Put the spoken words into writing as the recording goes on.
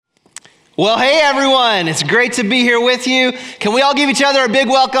Well, hey everyone, it's great to be here with you. Can we all give each other a big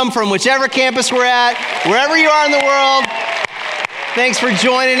welcome from whichever campus we're at, wherever you are in the world. Thanks for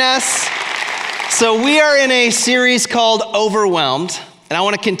joining us. So we are in a series called Overwhelmed, and I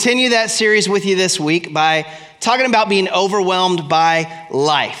want to continue that series with you this week by talking about being overwhelmed by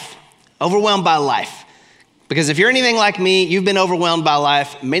life. Overwhelmed by life. Because if you're anything like me, you've been overwhelmed by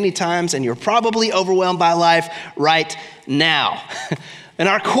life many times, and you're probably overwhelmed by life right now. And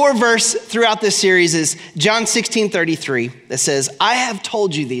our core verse throughout this series is John 16:33 that says, I have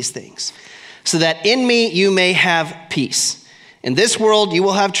told you these things so that in me you may have peace. In this world you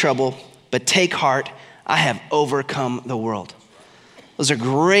will have trouble, but take heart, I have overcome the world. Those are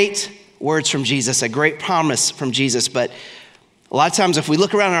great words from Jesus, a great promise from Jesus, but a lot of times if we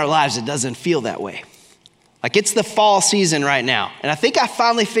look around our lives, it doesn't feel that way. Like it's the fall season right now. And I think I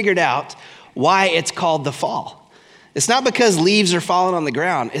finally figured out why it's called the fall. It's not because leaves are falling on the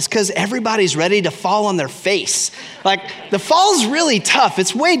ground. It's because everybody's ready to fall on their face. Like the fall's really tough.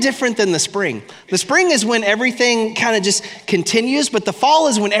 It's way different than the spring. The spring is when everything kind of just continues, but the fall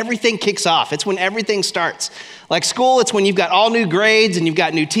is when everything kicks off. It's when everything starts. Like school, it's when you've got all new grades and you've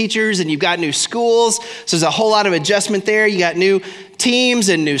got new teachers and you've got new schools. So there's a whole lot of adjustment there. You got new teams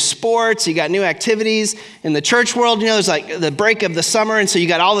and new sports. You got new activities. In the church world, there's like the break of the summer. And so you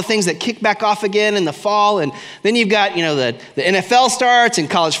got all the things that kick back off again in the fall. And then you've got, the NFL starts and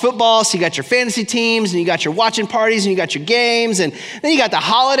college football. So you got your fantasy teams and you got your watching parties and you got your games. And then you got the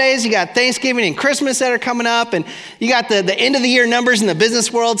holidays. You got Thanksgiving and Christmas that are coming up. And you got the end of the year numbers in the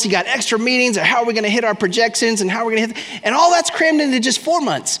business world. So you got extra meetings of how we're going to hit our projections and how we're going to hit. And all that's crammed into just 4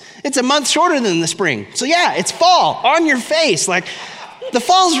 months. It's a month shorter than the spring. So yeah, it's fall on your face. Like the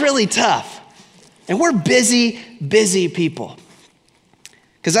fall's really tough. And we're busy people.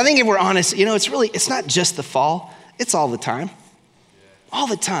 Because I think if we're honest, it's not just the fall, it's all the time. All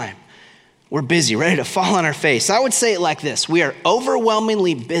the time. We're busy, ready to fall on our face. I would say it like this. We are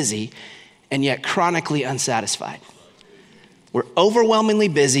overwhelmingly busy and yet chronically unsatisfied. We're overwhelmingly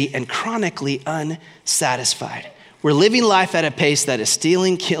busy and chronically unsatisfied. We're living life at a pace that is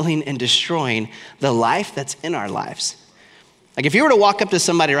stealing, killing, and destroying the life that's in our lives. Like if you were to walk up to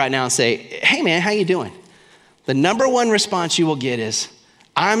somebody right now and say, hey man, how you doing? The number one response you will get is,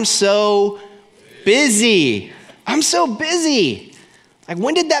 I'm so busy. I'm so busy. Like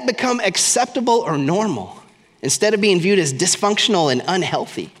when did that become acceptable or normal instead of being viewed as dysfunctional and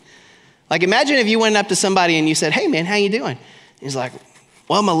unhealthy? Like imagine if you went up to somebody and you said, hey man, how you doing? He's like,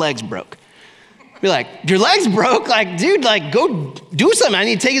 well, my leg's broke. Be like, your leg's broke? Like, dude, go do something. I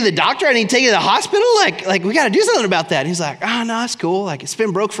need to take you to the doctor. I need to take you to the hospital. Like we got to do something about that. And he's like, oh, no, it's cool. Like, it's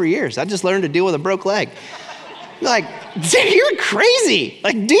been broke for years. I just learned to deal with a broke leg. Like, dude, you're crazy.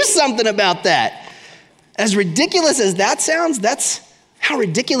 Like, do something about that. As ridiculous as that sounds, that's how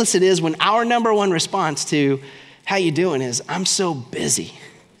ridiculous it is when our number one response to how you doing is, I'm so busy.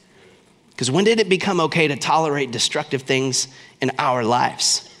 Because when did it become okay to tolerate destructive things in our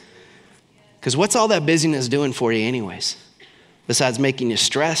lives? Because what's all that busyness doing for you anyways? Besides making you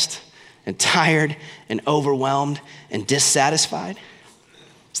stressed and tired and overwhelmed and dissatisfied?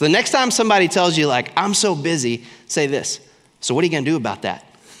 So the next time somebody tells you like, I'm so busy, say this. So what are you gonna do about that?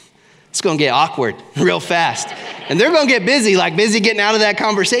 It's gonna get awkward real fast. And they're gonna get busy getting out of that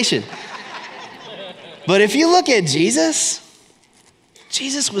conversation. But if you look at Jesus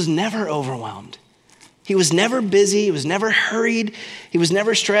was never overwhelmed. He was never busy. He was never hurried. He was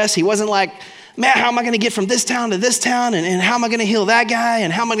never stressed. He wasn't like, man, how am I going to get from this town to this town? And how am I going to heal that guy?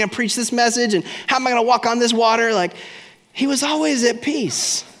 And how am I going to preach this message? And how am I going to walk on this water? Like, he was always at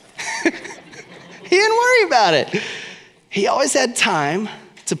peace. He didn't worry about it. He always had time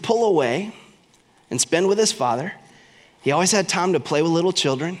to pull away and spend with his Father. He always had time to play with little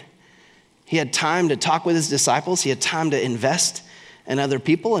children. He had time to talk with his disciples. He had time to invest and other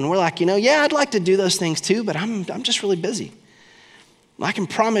people. And we're like, yeah, I'd like to do those things too, but I'm just really busy. I can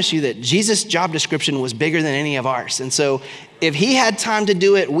promise you that Jesus' job description was bigger than any of ours. And so if he had time to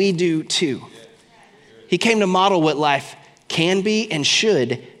do it, we do too. He came to model what life can be and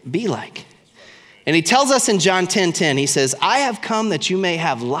should be like. And he tells us in John 10:10, he says, I have come that you may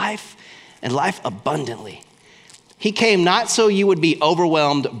have life and life abundantly. He came not so you would be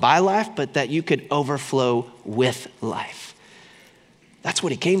overwhelmed by life, but that you could overflow with life. That's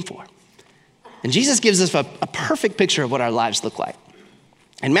what he came for. And Jesus gives us a perfect picture of what our lives look like.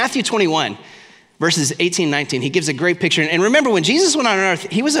 In Matthew 21, verses 18, 19, he gives a great picture. And remember, when Jesus went on earth,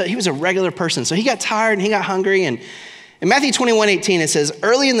 he was a regular person. So he got tired and he got hungry. And in Matthew 21, 18, it says,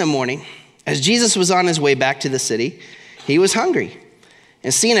 early in the morning, as Jesus was on his way back to the city, he was hungry.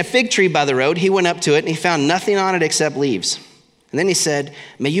 And seeing a fig tree by the road, he went up to it and he found nothing on it except leaves. And then he said,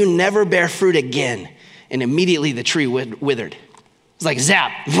 may you never bear fruit again. And immediately the tree withered. It's like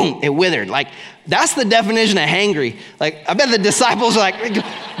zap, boom, it withered. Like, that's the definition of hangry. Like, I bet the disciples are like,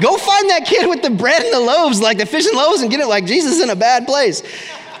 go find that kid with the bread and the loaves, like the fish and loaves, and get it. Like, Jesus is in a bad place.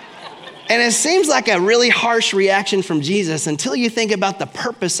 And it seems like a really harsh reaction from Jesus until you think about the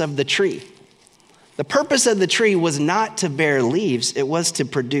purpose of the tree. The purpose of the tree was not to bear leaves, it was to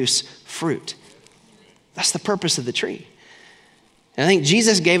produce fruit. That's the purpose of the tree. And I think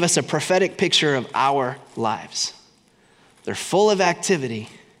Jesus gave us a prophetic picture of our lives. They're full of activity,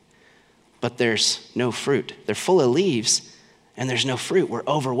 but there's no fruit. They're full of leaves, and there's no fruit. We're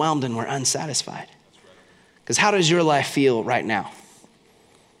overwhelmed and we're unsatisfied. Because how does your life feel right now?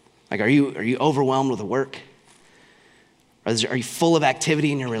 Like, are you overwhelmed with work? Are you full of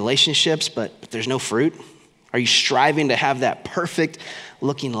activity in your relationships, but there's no fruit? Are you striving to have that perfect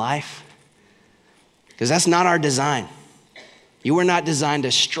looking life? Because that's not our design. You were not designed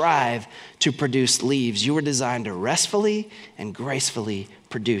to strive to produce leaves. You were designed to restfully and gracefully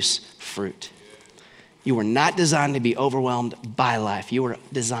produce fruit. You were not designed to be overwhelmed by life. You were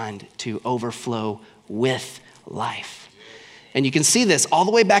designed to overflow with life. And you can see this all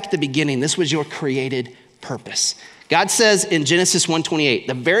the way back at the beginning. This was your created purpose. God says in Genesis 1:28,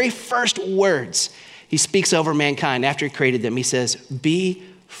 the very first words he speaks over mankind after he created them, he says, be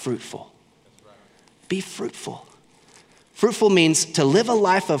fruitful. Be fruitful. Fruitful means to live a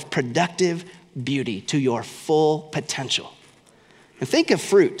life of productive beauty to your full potential. And think of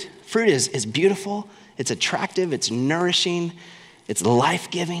fruit. Fruit is beautiful, it's attractive, it's nourishing, it's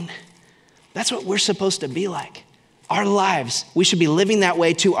life-giving. That's what we're supposed to be like. Our lives, we should be living that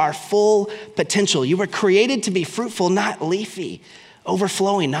way to our full potential. You were created to be fruitful, not leafy,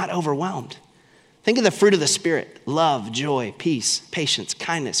 overflowing, not overwhelmed. Think of the fruit of the Spirit: love, joy, peace, patience,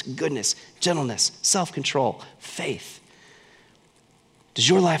 kindness, goodness, gentleness, self-control, faith. Does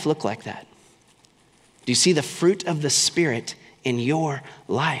your life look like that? Do you see the fruit of the Spirit in your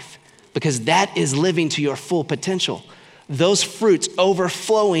life? Because that is living to your full potential. Those fruits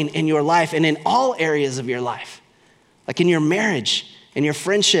overflowing in your life and in all areas of your life. Like in your marriage, in your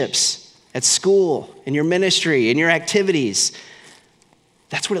friendships, at school, in your ministry, in your activities.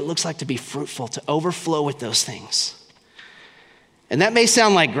 That's what it looks like to be fruitful, to overflow with those things. And that may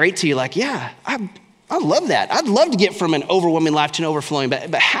sound like great to you, like, yeah, I love that. I'd love to get from an overwhelming life to an overflowing,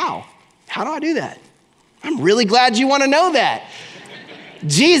 but how? How do I do that? I'm really glad you want to know that.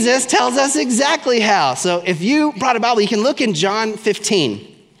 Jesus tells us exactly how. So if you brought a Bible, you can look in John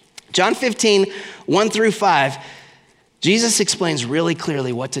 15. John 15, 1-5. Jesus explains really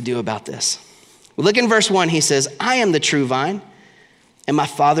clearly what to do about this. We look in verse 1, he says, I am the true vine, and my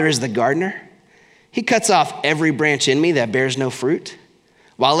Father is the gardener. He cuts off every branch in me that bears no fruit,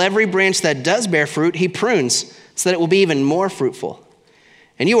 while every branch that does bear fruit, he prunes so that it will be even more fruitful.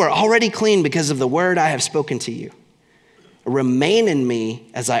 And you are already clean because of the word I have spoken to you. Remain in me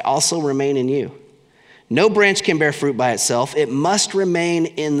as I also remain in you. No branch can bear fruit by itself. It must remain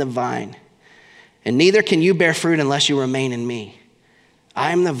in the vine. And neither can you bear fruit unless you remain in me.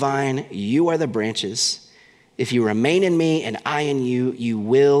 I am the vine, you are the branches. If you remain in me and I in you, you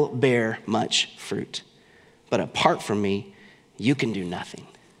will bear much fruit. But apart from me, you can do nothing.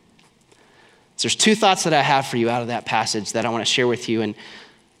 So there's two thoughts that I have for you out of that passage that I want to share with you. And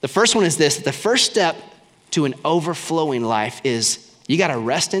the first one is this: the first step to an overflowing life is you got to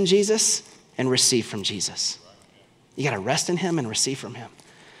rest in Jesus and receive from Jesus. You got to rest in him and receive from him.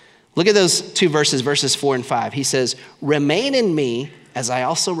 Look at those two verses, verses 4 and 5. He says, remain in me as I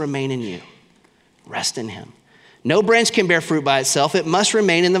also remain in you. Rest in him. No branch can bear fruit by itself. It must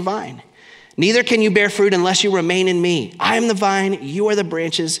remain in the vine. Neither can you bear fruit unless you remain in me. I am the vine, you are the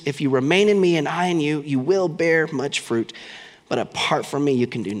branches. If you remain in me and I in you, you will bear much fruit. But apart from me, you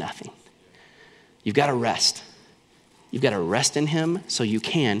can do nothing. You've got to rest. You've got to rest in him so you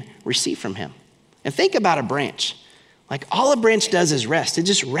can receive from him. And think about a branch. Like, all a branch does is rest. It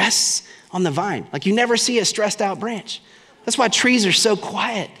just rests on the vine. Like, you never see a stressed out branch. That's why trees are so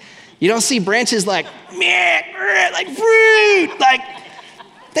quiet. You don't see branches like fruit. Like,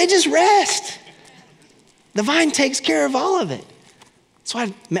 they just rest. The vine takes care of all of it. That's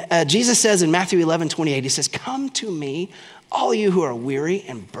why Jesus says in Matthew 11:28, he says, come to me, all you who are weary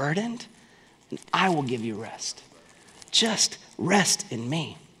and burdened, and I will give you rest. Just rest in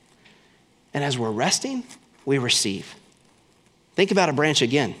me. And as we're resting, we receive. Think about a branch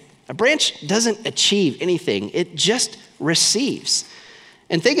again. A branch doesn't achieve anything. It just receives.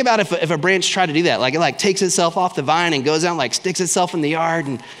 And think about if a branch tried to do that, like it takes itself off the vine and goes out and like sticks itself in the yard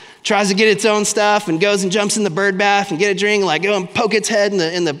and tries to get its own stuff and goes and jumps in the bird bath and get a drink, like go and poke its head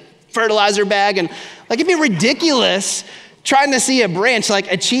in the fertilizer bag. And like, it'd be ridiculous trying to see a branch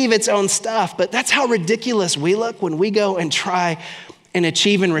like achieve its own stuff. But that's how ridiculous we look when we go and try and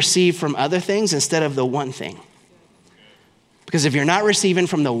achieve and receive from other things instead of the one thing. Because if you're not receiving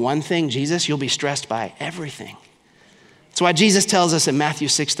from the one thing, Jesus, you'll be stressed by everything. That's why Jesus tells us in Matthew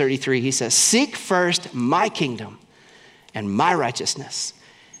 6:33, he says, seek first my kingdom and my righteousness,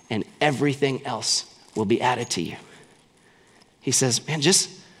 and everything else will be added to you. He says, man, just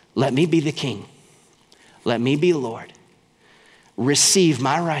let me be the king. Let me be Lord. Receive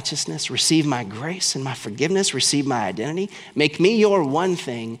my righteousness, receive my grace and my forgiveness, receive my identity. Make me your one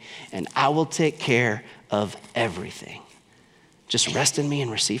thing, and I will take care of everything. Just rest in me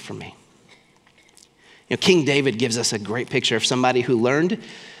and receive from me. You know, King David gives us a great picture of somebody who learned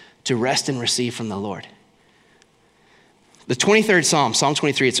to rest and receive from the Lord. The 23rd Psalm, Psalm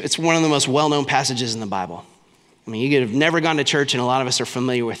 23, it's one of the most well-known passages in the Bible. I mean, you could have never gone to church, and a lot of us are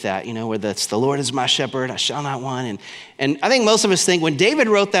familiar with that, you know, where that's the Lord is my shepherd, I shall not want. And I think most of us think when David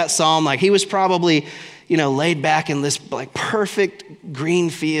wrote that psalm, like he was probably, you know, laid back in this like perfect green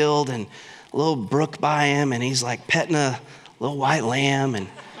field and a little brook by him, and he's like petting a little white lamb, and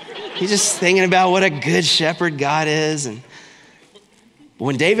he's just thinking about what a good shepherd God is. And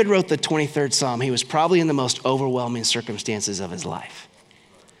when David wrote the 23rd Psalm, he was probably in the most overwhelming circumstances of his life.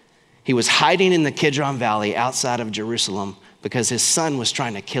 He was hiding in the Kidron Valley outside of Jerusalem because his son was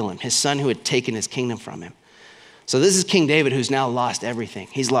trying to kill him, his son who had taken his kingdom from him. So this is King David who's now lost everything.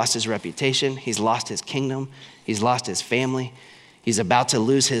 He's lost his reputation, he's lost his kingdom, he's lost his family, he's about to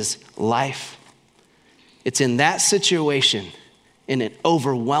lose his life. It's in that situation, in an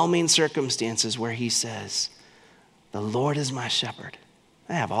overwhelming circumstances where he says, the Lord is my shepherd.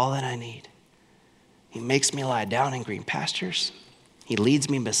 I have all that I need. He makes me lie down in green pastures. He leads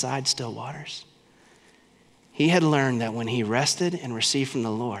me beside still waters. He had learned that when he rested and received from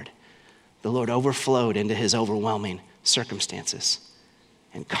the Lord overflowed into his overwhelming circumstances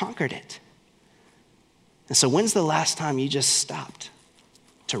and conquered it. And so when's the last time you just stopped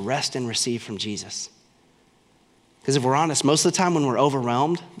to rest and receive from Jesus? Because if we're honest, most of the time when we're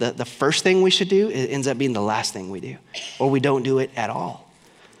overwhelmed, the first thing we should do, it ends up being the last thing we do, or we don't do it at all.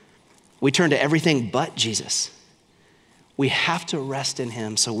 We turn to everything but Jesus. We have to rest in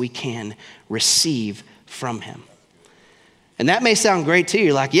him so we can receive from him. And that may sound great to you.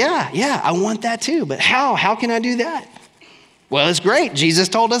 You're like, yeah, I want that too. But how? How can I do that? Well, it's great. Jesus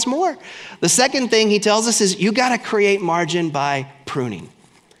told us more. The second thing he tells us is you got to create margin by pruning.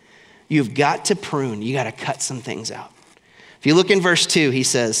 You've got to prune. You got to cut some things out. If you look in verse 2, he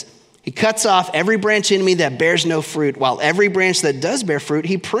says, he cuts off every branch in me that bears no fruit, while every branch that does bear fruit,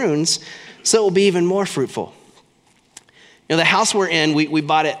 he prunes so it will be even more fruitful. You know, the house we're in, we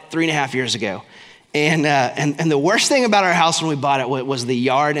bought it 3.5 years ago. And the worst thing about our house when we bought it was the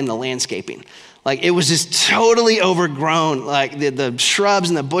yard and the landscaping. Like it was just totally overgrown. Like the shrubs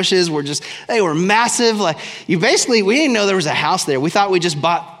and the bushes were they were massive. Like we didn't know there was a house there. We thought we just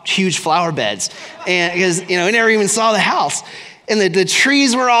bought huge flower beds. And because, you know, we never even saw the house. And the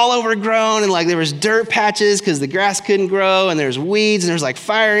trees were all overgrown, and like there was dirt patches because the grass couldn't grow, and there's weeds, and there's like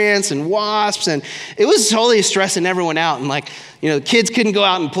fire ants and wasps, and it was totally stressing everyone out. And like, you know, the kids couldn't go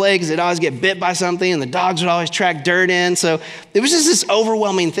out and play because they'd always get bit by something, and the dogs would always track dirt in. So it was just this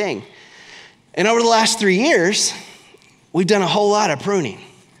overwhelming thing. And over the last 3 years, we've done a whole lot of pruning.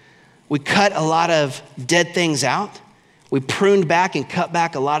 We cut a lot of dead things out. We pruned back and cut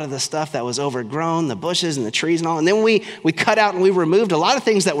back a lot of the stuff that was overgrown, the bushes and the trees and all. And then we cut out and we removed a lot of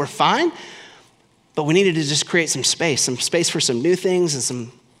things that were fine, but we needed to just create some space for some new things and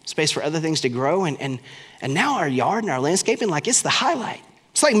some space for other things to grow. And now our yard and our landscaping, like it's the highlight.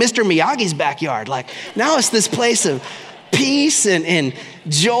 It's like Mr. Miyagi's backyard. Like now it's this place of peace and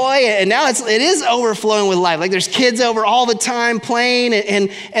joy, and now it is overflowing with life. Like there's kids over all the time playing, and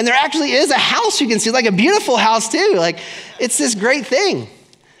there actually is a house you can see, like a beautiful house too. Like it's this great thing.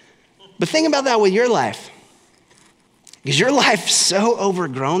 But think about that with your life. Is your life so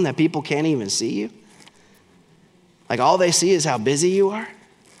overgrown that people can't even see you? Like all they see is how busy you are?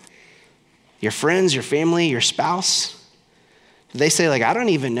 Your friends, your family, your spouse? They say like, I don't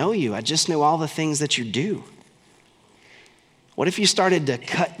even know you. I just know all the things that you do. What if you started to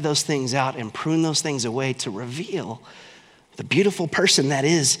cut those things out and prune those things away to reveal the beautiful person that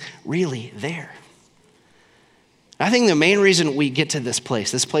is really there? I think the main reason we get to this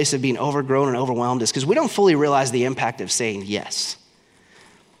place of being overgrown and overwhelmed, is because we don't fully realize the impact of saying yes.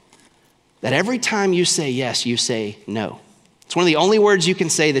 That every time you say yes, you say no. It's one of the only words you can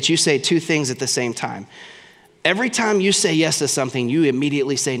say that you say two things at the same time. Every time you say yes to something, you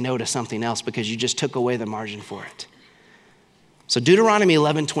immediately say no to something else because you just took away the margin for it. So Deuteronomy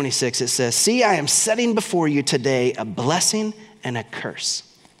 11:26, it says, "See, I am setting before you today a blessing and a curse.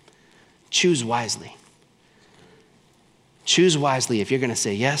 Choose wisely." Choose wisely if you're going to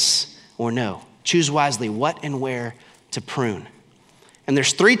say yes or no. Choose wisely what and where to prune. And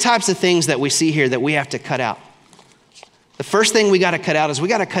there's 3 types of things that we see here that we have to cut out. The first thing we got to cut out is we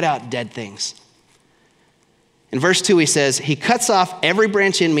got to cut out dead things. In verse 2, he says, "He cuts off every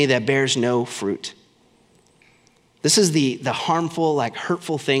branch in me that bears no fruit." This is the harmful,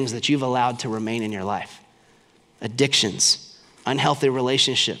 hurtful things that you've allowed to remain in your life. Addictions, unhealthy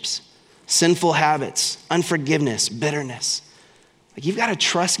relationships, sinful habits, unforgiveness, bitterness. You've got to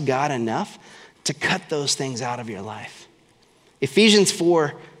trust God enough to cut those things out of your life. Ephesians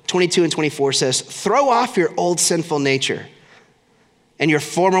 4:22 and 24 says, "Throw off your old sinful nature and your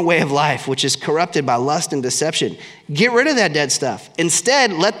former way of life, which is corrupted by lust and deception. Get rid of that dead stuff.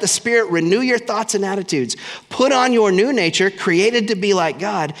 Instead, let the Spirit renew your thoughts and attitudes. Put on your new nature, created to be like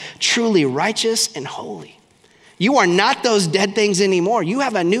God, truly righteous and holy." You are not those dead things anymore. You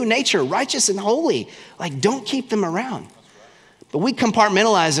have a new nature, righteous and holy. Don't keep them around. But we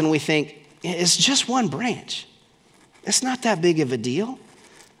compartmentalize and we think, it's just one branch. It's not that big of a deal.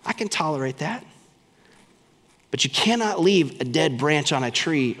 I can tolerate that. But you cannot leave a dead branch on a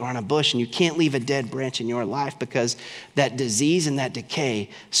tree or on a bush, and you can't leave a dead branch in your life because that disease and that decay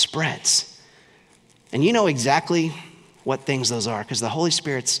spreads. And you know exactly what things those are because the Holy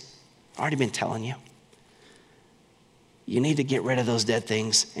Spirit's already been telling you. You need to get rid of those dead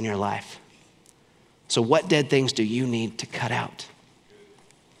things in your life. So what dead things do you need to cut out?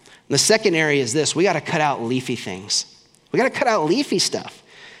 And the second area is this. We got to cut out leafy things. We got to cut out leafy stuff.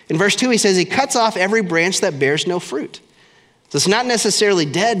 In verse 2, he says, "He cuts off every branch that bears no fruit." So it's not necessarily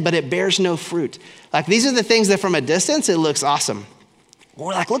dead, but it bears no fruit. These are the things that from a distance, it looks awesome.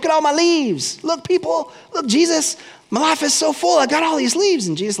 We're like, look at all my leaves. Look, people. Look, Jesus, my life is so full. I got all these leaves.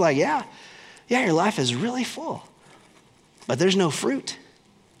 And Jesus is like, yeah, your life is really full. But there's no fruit.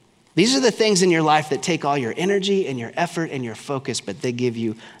 These are the things in your life that take all your energy and your effort and your focus, but they give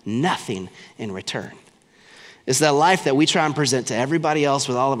you nothing in return. It's that life that we try and present to everybody else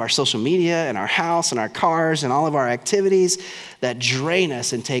with all of our social media and our house and our cars and all of our activities that drain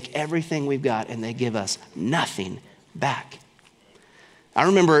us and take everything we've got, and they give us nothing back. I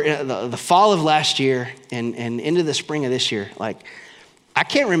remember the fall of last year and into the spring of this year, I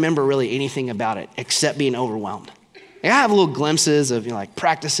can't remember really anything about it except being overwhelmed. I have little glimpses of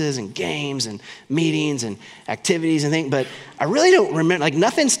practices and games and meetings and activities and things, but I really don't remember,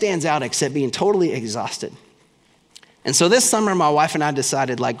 nothing stands out except being totally exhausted. And so this summer, my wife and I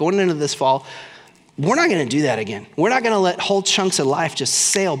decided, going into this fall, we're not going to do that again. We're not going to let whole chunks of life just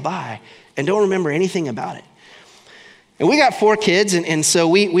sail by and don't remember anything about it. And we got 4 kids, and so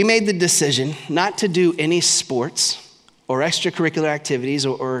we made the decision not to do any sports or extracurricular activities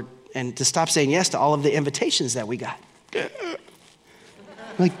and to stop saying yes to all of the invitations that we got.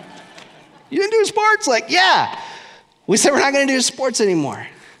 You didn't do sports? Yeah. We said we're not going to do sports anymore.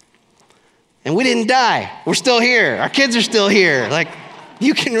 And we didn't die. We're still here. Our kids are still here.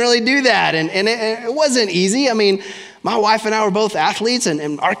 You can really do that. And it wasn't easy. My wife and I were both athletes,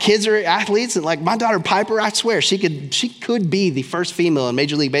 and our kids are athletes. And my daughter Piper, I swear, she could be the first female in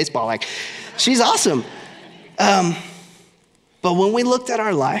Major League Baseball. She's awesome. But when we looked at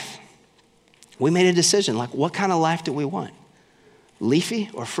our life, we made a decision. What kind of life do we want? Leafy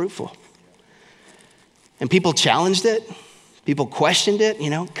or fruitful? And people challenged it. People questioned it,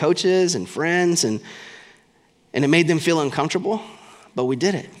 coaches and friends, and it made them feel uncomfortable, but we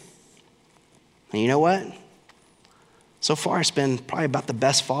did it. And you know what? So far, it's been probably about the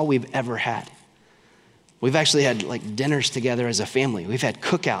best fall we've ever had. We've actually had dinners together as a family. We've had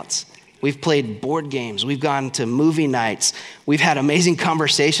cookouts. We've played board games. We've gone to movie nights. We've had amazing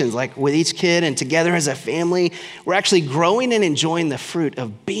conversations with each kid and together as a family. We're actually growing and enjoying the fruit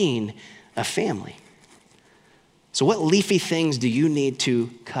of being a family. So what leafy things do you need to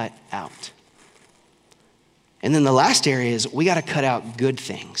cut out? And then the last area is we got to cut out good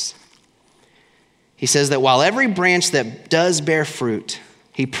things. He says that while every branch that does bear fruit,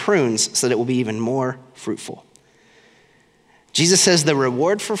 he prunes so that it will be even more fruitful. Jesus says the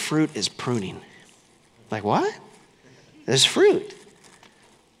reward for fruit is pruning. What? There's fruit.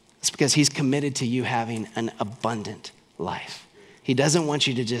 It's because he's committed to you having an abundant life. He doesn't want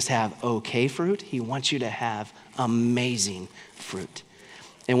you to just have okay fruit. He wants you to have amazing fruit.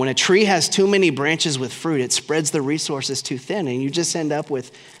 And when a tree has too many branches with fruit, it spreads the resources too thin, and you just end up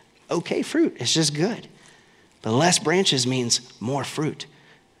with okay fruit. It's just good. But less branches means more fruit.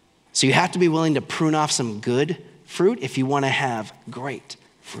 So you have to be willing to prune off some good fruit if you want to have great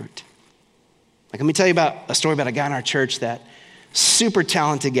fruit. Let me tell you about a story about a guy in our church that super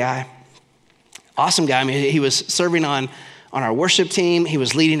talented guy, awesome guy. I mean, he was serving on our worship team. He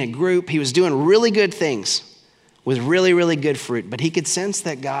was leading a group. He was doing really good things with really, really good fruit. But he could sense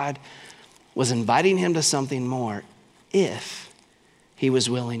that God was inviting him to something more if he was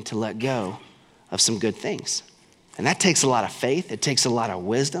willing to let go of some good things. And that takes a lot of faith. It takes a lot of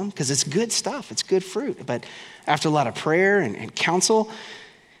wisdom because it's good stuff. It's good fruit. But after a lot of prayer and counsel,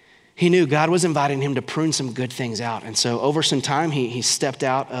 he knew God was inviting him to prune some good things out. And so over some time, he stepped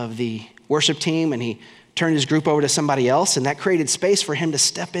out of the worship team and he turned his group over to somebody else. And that created space for him to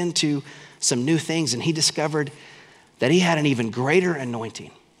step into some new things. And he discovered that he had an even greater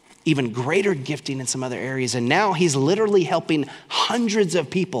anointing, even greater gifting in some other areas. And now he's literally helping hundreds of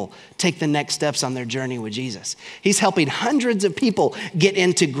people take the next steps on their journey with Jesus. He's helping hundreds of people get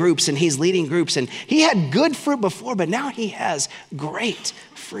into groups and he's leading groups. And he had good fruit before, but now he has great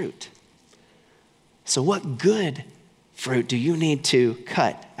fruit. So what good fruit do you need to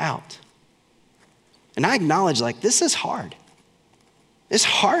cut out? And I acknowledge, this is hard. It's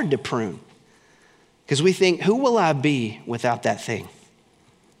hard to prune because we think, who will I be without that thing?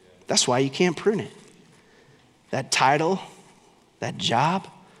 That's why you can't prune it. That title, that job,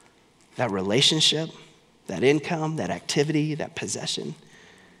 that relationship, that income, that activity, that possession.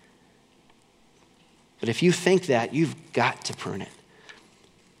 But if you think that, you've got to prune it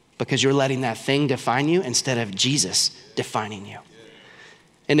because you're letting that thing define you instead of Jesus defining you.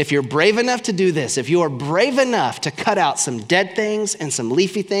 And if you're brave enough to do this, if you are brave enough to cut out some dead things and some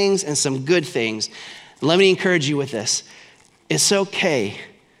leafy things and some good things, let me encourage you with this. It's okay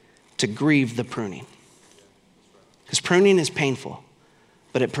to grieve the pruning. Because pruning is painful,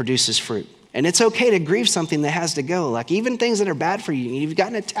 but it produces fruit. And it's okay to grieve something that has to go. Like even things that are bad for you, and you've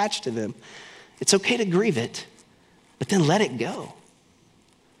gotten attached to them. It's okay to grieve it, but then let it go.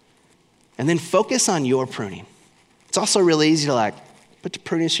 And then focus on your pruning. It's also really easy to put the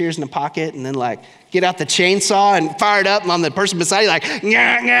pruning shears in the pocket and then get out the chainsaw and fire it up on the person beside you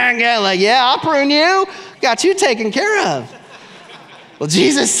yeah, I'll prune you. Got you taken care of. Well,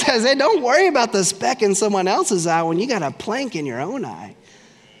 Jesus says, hey, don't worry about the speck in someone else's eye when you got a plank in your own eye.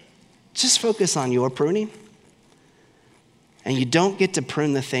 Just focus on your pruning. And you don't get to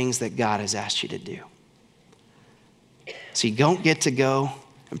prune the things that God has asked you to do. So you don't get to go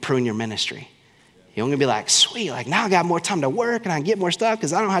and prune your ministry. You're only be sweet, now I got more time to work and I can get more stuff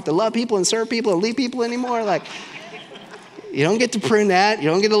because I don't have to love people and serve people and lead people anymore. You don't get to prune that. You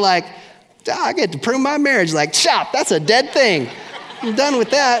don't get to I get to prune my marriage. Chop, that's a dead thing. I'm done with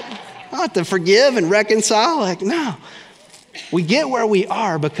that. I have to forgive and reconcile. No. We get where we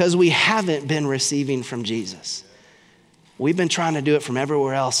are because we haven't been receiving from Jesus. We've been trying to do it from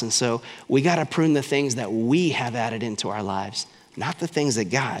everywhere else. And so we got to prune the things that we have added into our lives, not the things that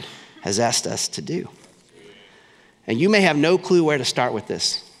God has asked us to do. And you may have no clue where to start with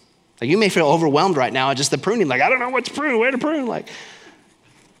this. You may feel overwhelmed right now at just the pruning. I don't know what to prune, where to prune. Let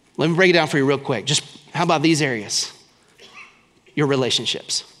me break it down for you real quick. Just how about these areas? Your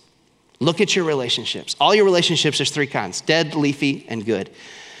relationships. Look at your relationships. All your relationships, there's three kinds: dead, leafy, and good.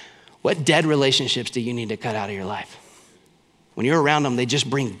 What dead relationships do you need to cut out of your life? When you're around them, they just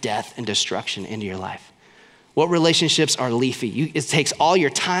bring death and destruction into your life. What relationships are leafy? It takes all your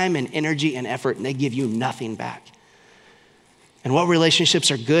time and energy and effort, and they give you nothing back. And what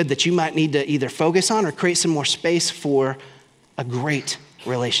relationships are good that you might need to either focus on or create some more space for a great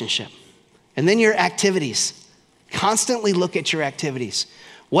relationship? And then your activities. Constantly look at your activities.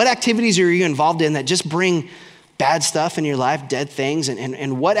 What activities are you involved in that just bring bad stuff in your life, dead things?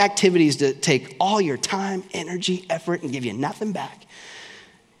 And what activities do take all your time, energy, effort, and give you nothing back?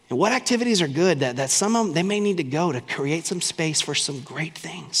 And what activities are good that some of them, they may need to go to create some space for some great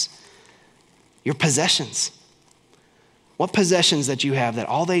things? Your possessions. What possessions that you have that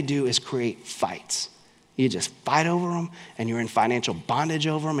all they do is create fights? You just fight over them and you're in financial bondage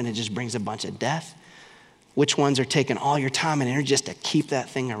over them and it just brings a bunch of death. Which ones are taking all your time and energy just to keep that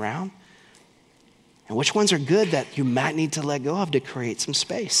thing around? And which ones are good that you might need to let go of to create some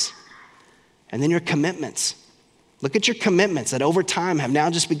space? And then your commitments. Look at your commitments that over time have now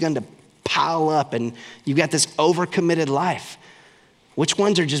just begun to pile up and you've got this overcommitted life. Which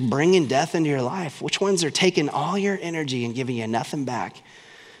ones are just bringing death into your life? Which ones are taking all your energy and giving you nothing back?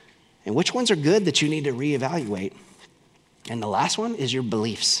 And which ones are good that you need to reevaluate? And the last one is your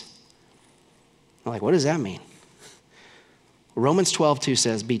beliefs. What does that mean? Romans 12:2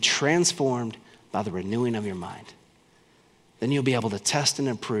 says, be transformed by the renewing of your mind. Then you'll be able to test and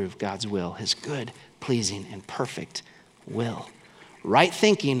approve God's will, his good, pleasing, and perfect will. Right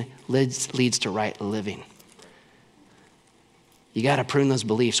thinking leads to right living. You got to prune those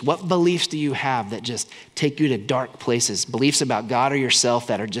beliefs. What beliefs do you have that just take you to dark places? Beliefs about God or yourself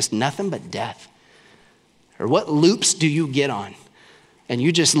that are just nothing but death? Or what loops do you get on? And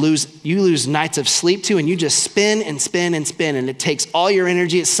you lose nights of sleep to, and you just spin and spin and spin, and it takes all your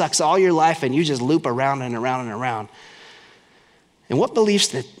energy, it sucks all your life, and you just loop around and around and around. And what beliefs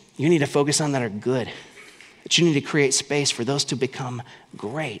that you need to focus on that are good, that you need to create space for those to become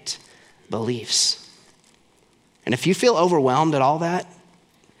great beliefs? And if you feel overwhelmed at all that,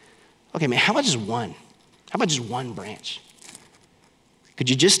 okay, man, how about just one? How about just one branch? Could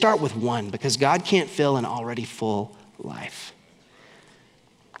you just start with one? Because God can't fill an already full life.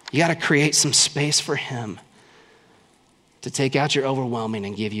 You got to create some space for him to take out your overwhelming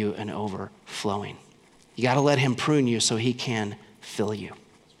and give you an overflowing. You got to let him prune you so he can fill you.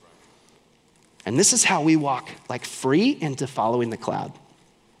 And this is how we walk like free into following the cloud.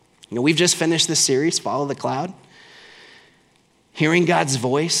 You know, we've just finished this series, Follow the Cloud. Hearing God's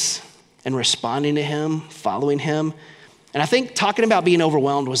voice and responding to him, following him. And I think talking about being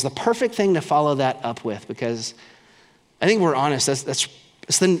overwhelmed was the perfect thing to follow that up with, because I think we're honest,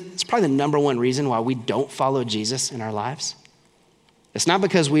 it's probably the number one reason why we don't follow Jesus in our lives. It's not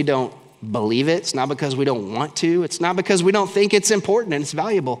because we don't believe it. It's not because we don't want to. It's not because we don't think it's important and it's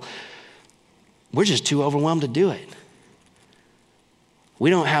valuable. We're just too overwhelmed to do it. We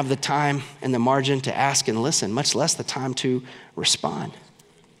don't have the time and the margin to ask and listen, much less the time to respond.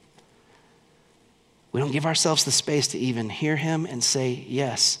 We don't give ourselves the space to even hear him and say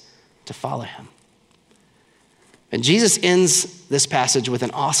yes to follow him. And Jesus ends this passage with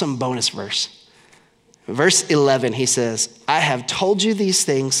an awesome bonus verse. Verse 11, he says, I have told you these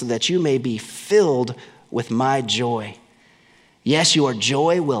things so that you may be filled with my joy. Yes, your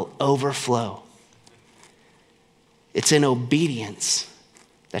joy will overflow. It's in obedience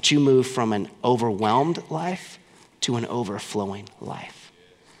that you move from an overwhelmed life to an overflowing life.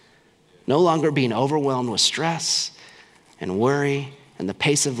 No longer being overwhelmed with stress and worry and the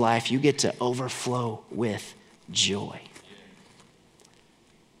pace of life, you get to overflow with joy.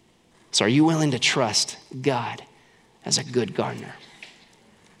 So are you willing to trust God as a good gardener?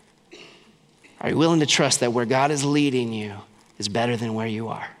 Are you willing to trust that where God is leading you is better than where you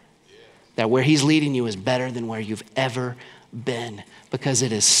are? That where he's leading you is better than where you've ever been, because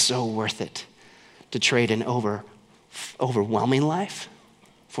it is so worth it to trade an overwhelming life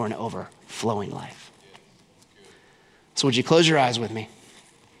for an overflowing life. So would you close your eyes with me?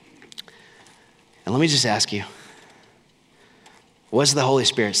 And let me just ask you, what's the Holy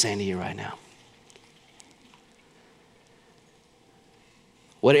Spirit saying to you right now?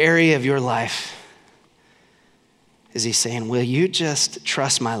 What area of your life is he saying, will you just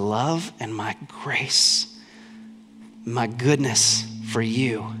trust my love and my grace, my goodness for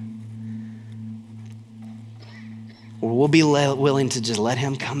you? Or we'll be willing to just let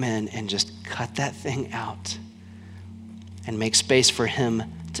him come in and just cut that thing out and make space for him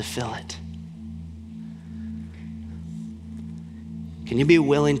to fill it. Can you be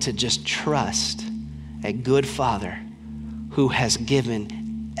willing to just trust a good Father who has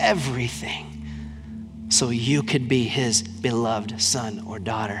given everything so you could be his beloved son or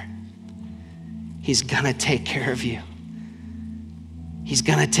daughter? He's gonna take care of you. He's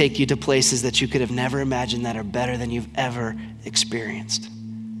gonna take you to places that you could have never imagined that are better than you've ever experienced.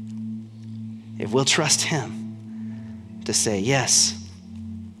 If we'll trust him to say, yes,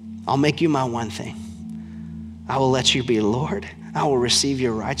 I'll make you my one thing. I will let you be Lord. I will receive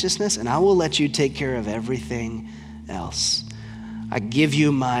your righteousness, and I will let you take care of everything else. I give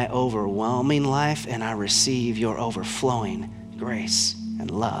you my overwhelming life, and I receive your overflowing grace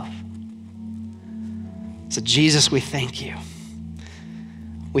and love. So Jesus, we thank you.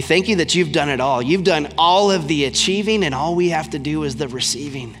 We thank you that you've done it all. You've done all of the achieving, and all we have to do is the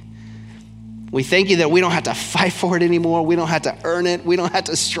receiving. We thank you that we don't have to fight for it anymore. We don't have to earn it. We don't have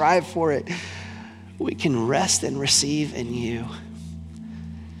to strive for it. We can rest and receive in you.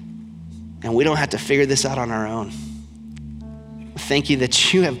 And we don't have to figure this out on our own. Thank you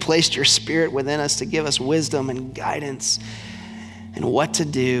that you have placed your Spirit within us to give us wisdom and guidance and what to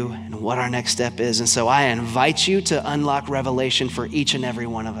do and what our next step is. And so I invite you to unlock revelation for each and every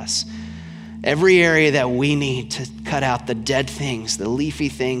one of us. Every area that we need to cut out the dead things, the leafy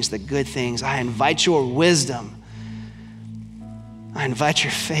things, the good things, I invite your wisdom. I invite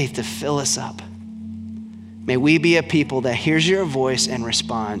your faith to fill us up. May we be a people that hears your voice and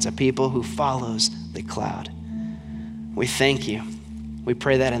responds, a people who follows the cloud. We thank you. We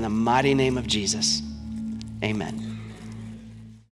pray that in the mighty name of Jesus. Amen.